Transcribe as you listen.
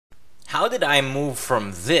How did I move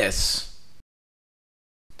from this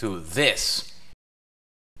to this?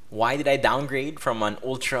 Why did I downgrade from an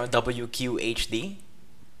Ultra WQ HD?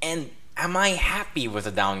 And am I happy with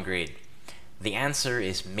the downgrade? The answer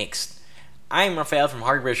is mixed. I'm Rafael from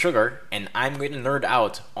Hardware Sugar, and I'm going to nerd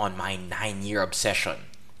out on my 9-year obsession.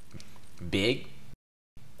 Big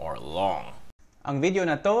or long? Ang video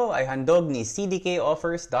na to ay handog ni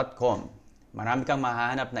cdkoffers.com. Marami kang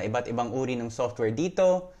mahahanap na iba't ibang uri ng software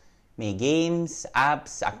dito. May games,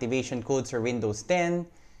 apps, activation codes for Windows 10.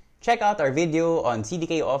 Check out our video on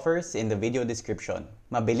CDK offers in the video description.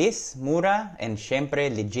 Mabilis, mura, and syempre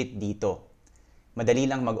legit dito. Madali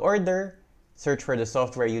lang mag-order, search for the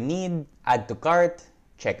software you need, add to cart,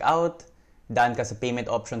 check out, daan ka sa payment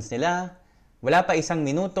options nila, wala pa isang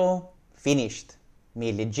minuto, finished.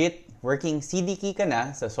 May legit working CDK ka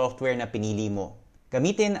na sa software na pinili mo.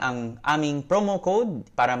 Gamitin ang aming promo code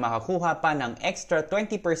para makakuha pa ng extra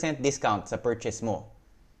 20% discount sa purchase mo.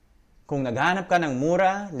 Kung naghahanap ka ng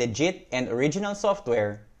mura, legit, and original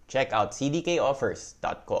software, check out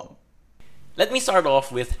cdkoffers.com. Let me start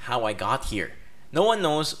off with how I got here. No one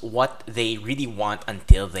knows what they really want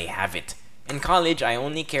until they have it. In college, I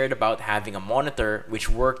only cared about having a monitor which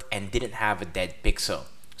worked and didn't have a dead pixel.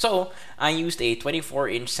 So, I used a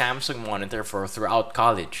 24-inch Samsung monitor for throughout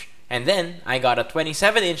college. And then, I got a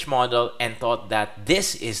 27-inch model and thought that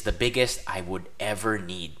this is the biggest I would ever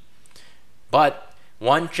need. But,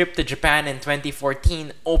 one trip to Japan in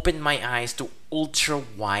 2014 opened my eyes to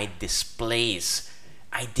ultra-wide displays.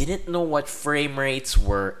 I didn't know what frame rates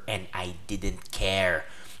were and I didn't care.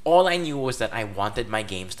 All I knew was that I wanted my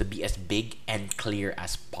games to be as big and clear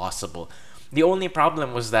as possible. The only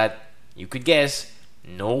problem was that, you could guess,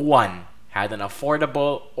 no one had an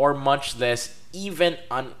affordable or much less even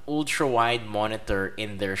an ultra-wide monitor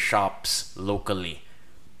in their shops locally.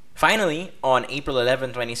 Finally, on April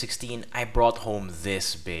 11, 2016, I brought home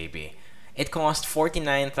this baby. It cost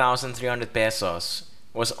 49,300 pesos,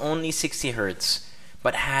 was only 60 Hz,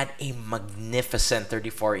 but had a magnificent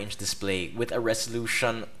 34-inch display with a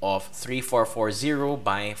resolution of 3440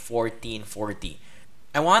 by 1440.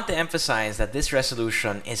 I want to emphasize that this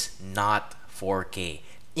resolution is not 4K.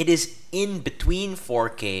 It is in between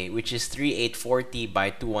 4K, which is 3840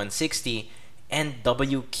 by 2160, and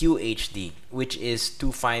WQHD, which is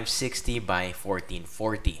 2560 by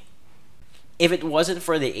 1440. If it wasn't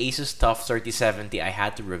for the Asus TUF 3070 I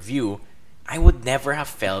had to review, I would never have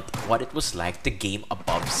felt what it was like to game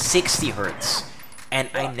above 60 Hz, and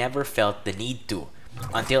I never felt the need to,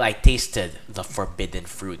 until I tasted the forbidden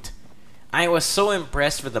fruit. I was so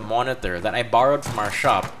impressed with the monitor that I borrowed from our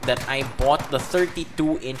shop that I bought the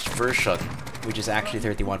 32-inch version, which is actually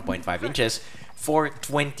 31.5 inches, for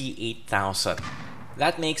 28,000.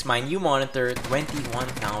 That makes my new monitor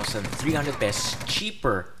 21,300 pesos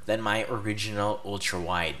cheaper than my original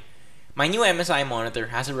ultra-wide. My new MSI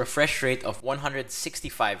monitor has a refresh rate of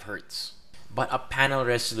 165 Hz, but a panel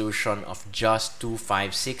resolution of just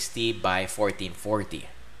 2560 by 1440.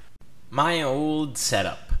 My old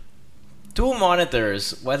setup. Two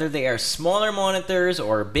monitors, whether they are smaller monitors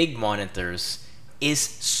or big monitors, is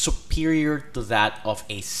superior to that of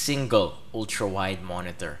a single ultra-wide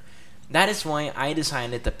monitor. That is why I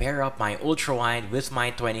decided to pair up my ultra-wide with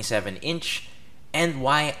my 27-inch, and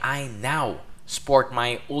why I now sport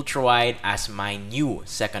my ultra-wide as my new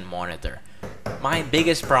second monitor. My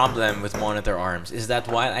biggest problem with monitor arms is that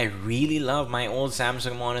while I really love my old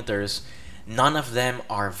Samsung monitors, none of them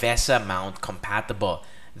are VESA mount compatible.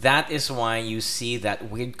 That is why you see that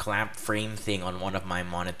weird clamp frame thing on one of my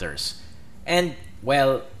monitors. And,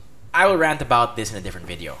 well, I will rant about this in a different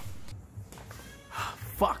video.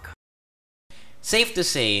 Fuck. Safe to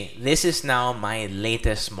say, this is now my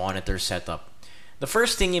latest monitor setup. The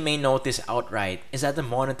first thing you may notice outright is that the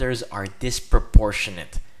monitors are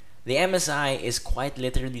disproportionate. The MSI is quite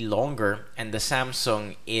literally longer and the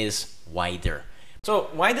Samsung is wider. So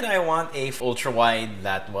why did I want a ultra-wide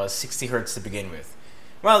that was 60 Hz to begin with?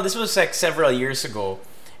 Well, this was like several years ago,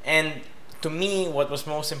 and to me, what was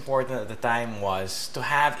most important at the time was to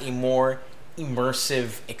have a more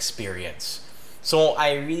immersive experience. So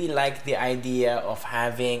I really liked the idea of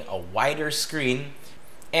having a wider screen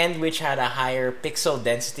and which had a higher pixel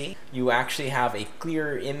density. You actually have a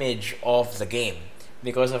clearer image of the game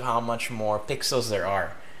because of how much more pixels there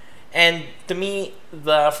are. And to me,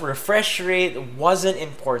 the refresh rate wasn't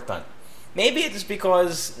important. Maybe it's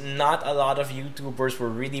because not a lot of YouTubers were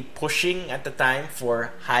really pushing at the time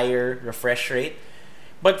for higher refresh rate.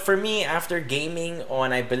 But for me, after gaming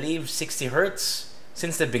on, I believe, 60 Hz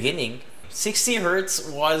since the beginning, 60 Hz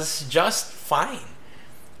was just fine.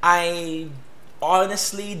 I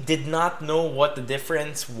honestly did not know what the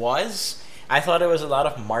difference was. I thought it was a lot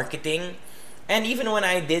of marketing. And even when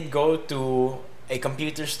I did go to a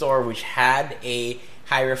computer store which had a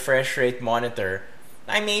high refresh rate monitor,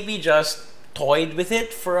 I maybe just toyed with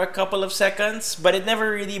it for a couple of seconds, but it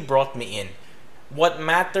never really brought me in. What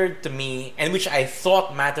mattered to me, and which I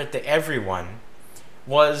thought mattered to everyone,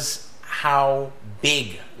 was how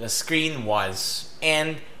big the screen was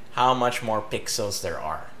and how much more pixels there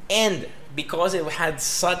are. And because it had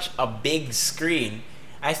such a big screen,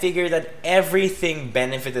 I figured that everything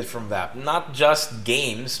benefited from that. Not just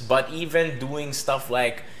games, but even doing stuff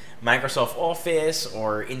like Microsoft Office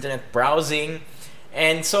or internet browsing.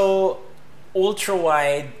 And so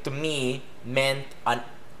ultra-wide to me meant an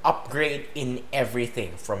upgrade in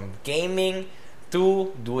everything, from gaming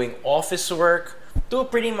to doing office work to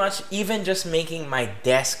pretty much even just making my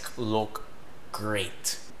desk look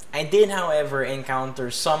great. I did, however,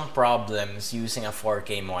 encounter some problems using a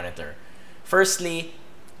 4K monitor. Firstly,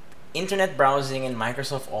 internet browsing in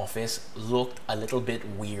Microsoft Office looked a little bit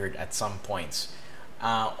weird at some points.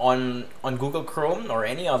 On Google Chrome or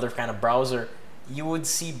any other kind of browser, you would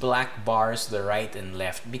see black bars to the right and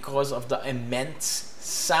left because of the immense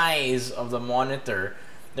size of the monitor.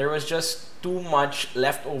 There was just too much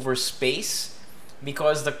leftover space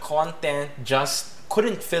because the content just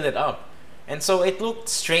couldn't fill it up. And so it looked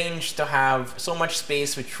strange to have so much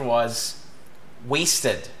space which was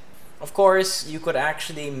wasted. Of course, you could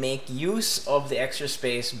actually make use of the extra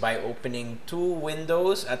space by opening two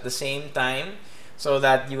windows at the same time, so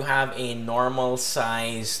that you have a normal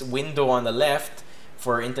sized window on the left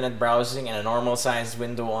for internet browsing and a normal sized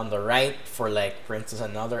window on the right for, like, for instance,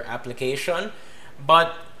 another application.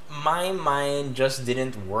 But my mind just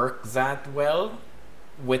didn't work that well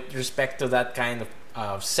with respect to that kind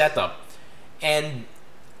of setup. And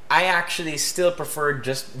I actually still preferred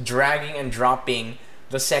just dragging and dropping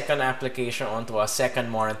the second application onto a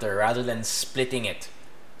second monitor rather than splitting it.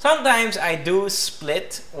 Sometimes I do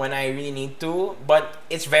split when I really need to, but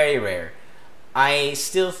it's very rare. I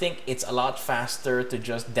still think it's a lot faster to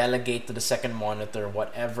just delegate to the second monitor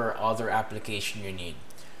whatever other application you need.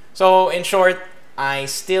 So in short, I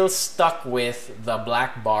still stuck with the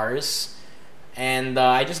black bars, and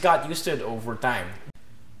I just got used to it over time.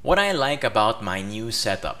 What I like about my new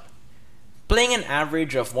setup: playing an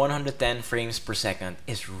average of 110 frames per second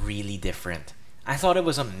is really different. I thought it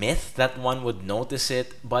was a myth that one would notice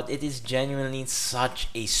it, but it is genuinely such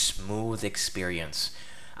a smooth experience.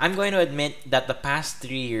 I'm going to admit that the past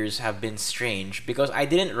 3 years have been strange because I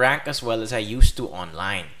didn't rank as well as I used to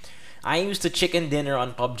online. I used to chicken dinner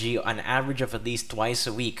on PUBG on average of at least twice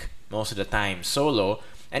a week, most of the time solo,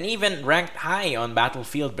 and even ranked high on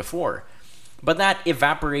Battlefield before. But that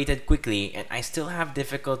evaporated quickly, and I still have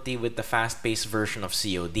difficulty with the fast-paced version of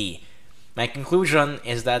COD. My conclusion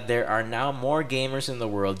is that there are now more gamers in the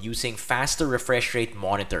world using faster refresh rate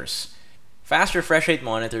monitors. Fast refresh rate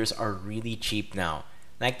monitors are really cheap now,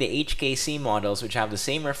 like the HKC models, which have the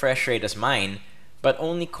same refresh rate as mine, but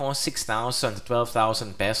only cost 6,000 to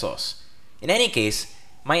 12,000 pesos. In any case,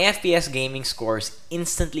 my FPS gaming scores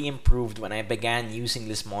instantly improved when I began using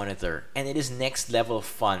this monitor, and it is next level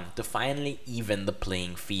fun to finally even the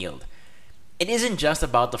playing field. It isn't just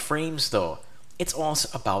about the frames though, it's also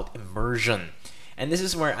about immersion, and this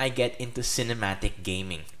is where I get into cinematic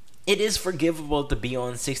gaming. It is forgivable to be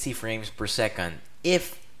on 60 frames per second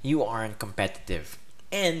if you aren't competitive,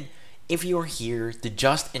 and if you're here to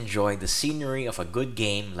just enjoy the scenery of a good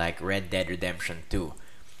game like Red Dead Redemption 2.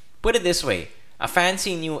 Put it this way, a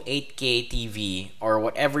fancy new 8K TV or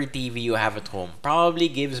whatever TV you have at home probably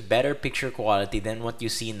gives better picture quality than what you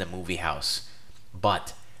see in the movie house.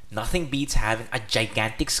 But nothing beats having a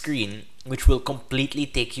gigantic screen which will completely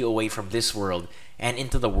take you away from this world and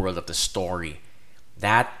into the world of the story.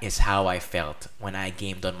 That is how I felt when I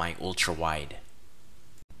gamed on my ultra-wide.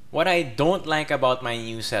 What I don't like about my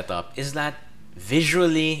new setup is that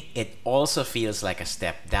visually it also feels like a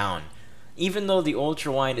step down. Even though the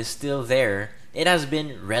ultra-wide is still there, it has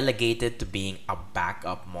been relegated to being a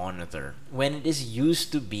backup monitor when it is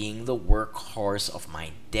used to being the workhorse of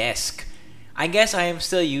my desk. I guess I am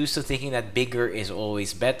still used to thinking that bigger is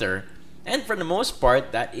always better, and for the most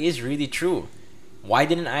part that is really true. Why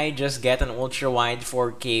didn't I just get an ultra-wide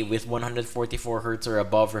 4K with 144Hz or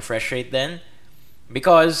above refresh rate then?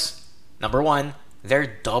 Because, number one,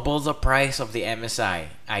 they're double the price of the MSI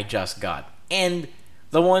I just got, and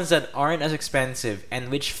the ones that aren't as expensive and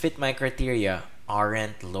which fit my criteria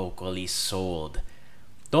aren't locally sold.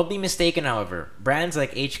 Don't be mistaken, however. Brands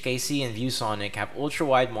like HKC and ViewSonic have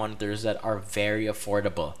ultra-wide monitors that are very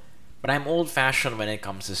affordable. But I'm old-fashioned when it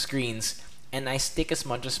comes to screens, and I stick as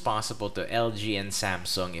much as possible to LG and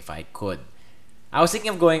Samsung if I could. I was thinking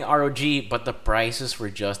of going ROG, but the prices were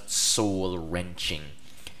just soul-wrenching.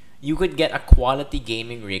 You could get a quality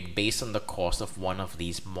gaming rig based on the cost of one of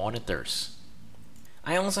these monitors.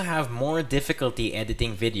 I also have more difficulty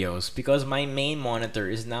editing videos because my main monitor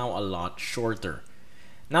is now a lot shorter.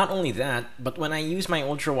 Not only that, but when I use my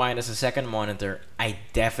Ultrawide as a second monitor, I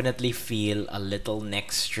definitely feel a little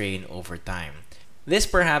neck strain over time. This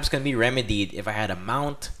perhaps can be remedied if I had a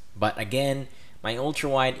mount, but again, my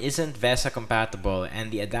Ultrawide isn't VESA compatible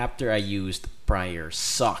and the adapter I used prior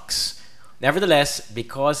sucks. Nevertheless,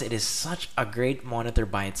 because it is such a great monitor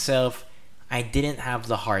by itself, I didn't have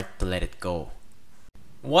the heart to let it go.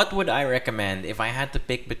 What would I recommend if I had to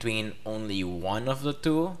pick between only one of the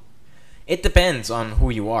two? It depends on who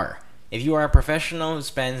you are. If you are a professional who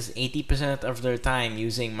spends 80% of their time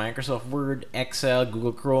using Microsoft Word, Excel,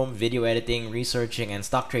 Google Chrome, video editing, researching, and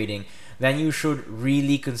stock trading, then you should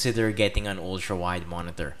really consider getting an ultra-wide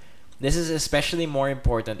monitor. This is especially more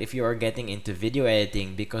important if you are getting into video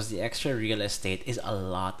editing because the extra real estate is a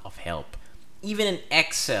lot of help. Even in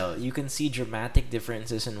Excel, you can see dramatic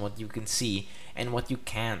differences in what you can see and what you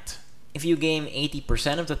can't. If you game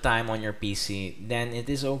 80% of the time on your PC, then it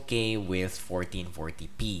is okay with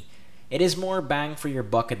 1440p. It is more bang for your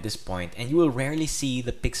buck at this point, and you will rarely see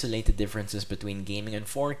the pixelated differences between gaming in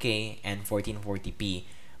 4K and 1440p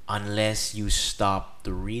unless you stop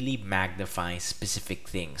to really magnify specific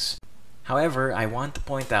things. However, I want to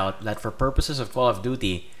point out that for purposes of Call of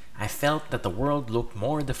Duty, I felt that the world looked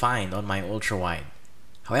more defined on my ultra-wide.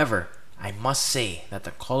 However, I must say that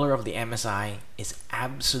the color of the MSI is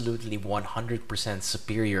absolutely 100%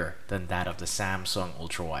 superior than that of the Samsung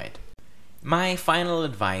ultra-wide. My final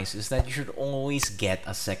advice is that you should always get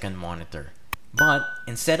a second monitor. But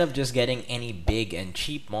instead of just getting any big and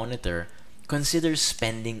cheap monitor, consider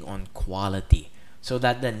spending on quality so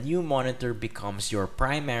that the new monitor becomes your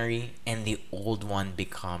primary and the old one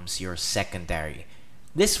becomes your secondary.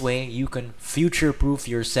 This way, you can future-proof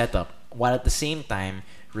your setup while at the same time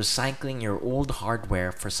recycling your old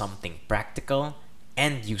hardware for something practical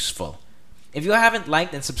and useful. If you haven't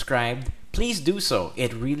liked and subscribed, please do so.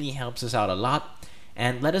 It really helps us out a lot.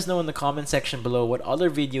 And let us know in the comment section below what other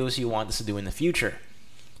videos you want us to do in the future.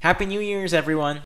 Happy New Year's, everyone!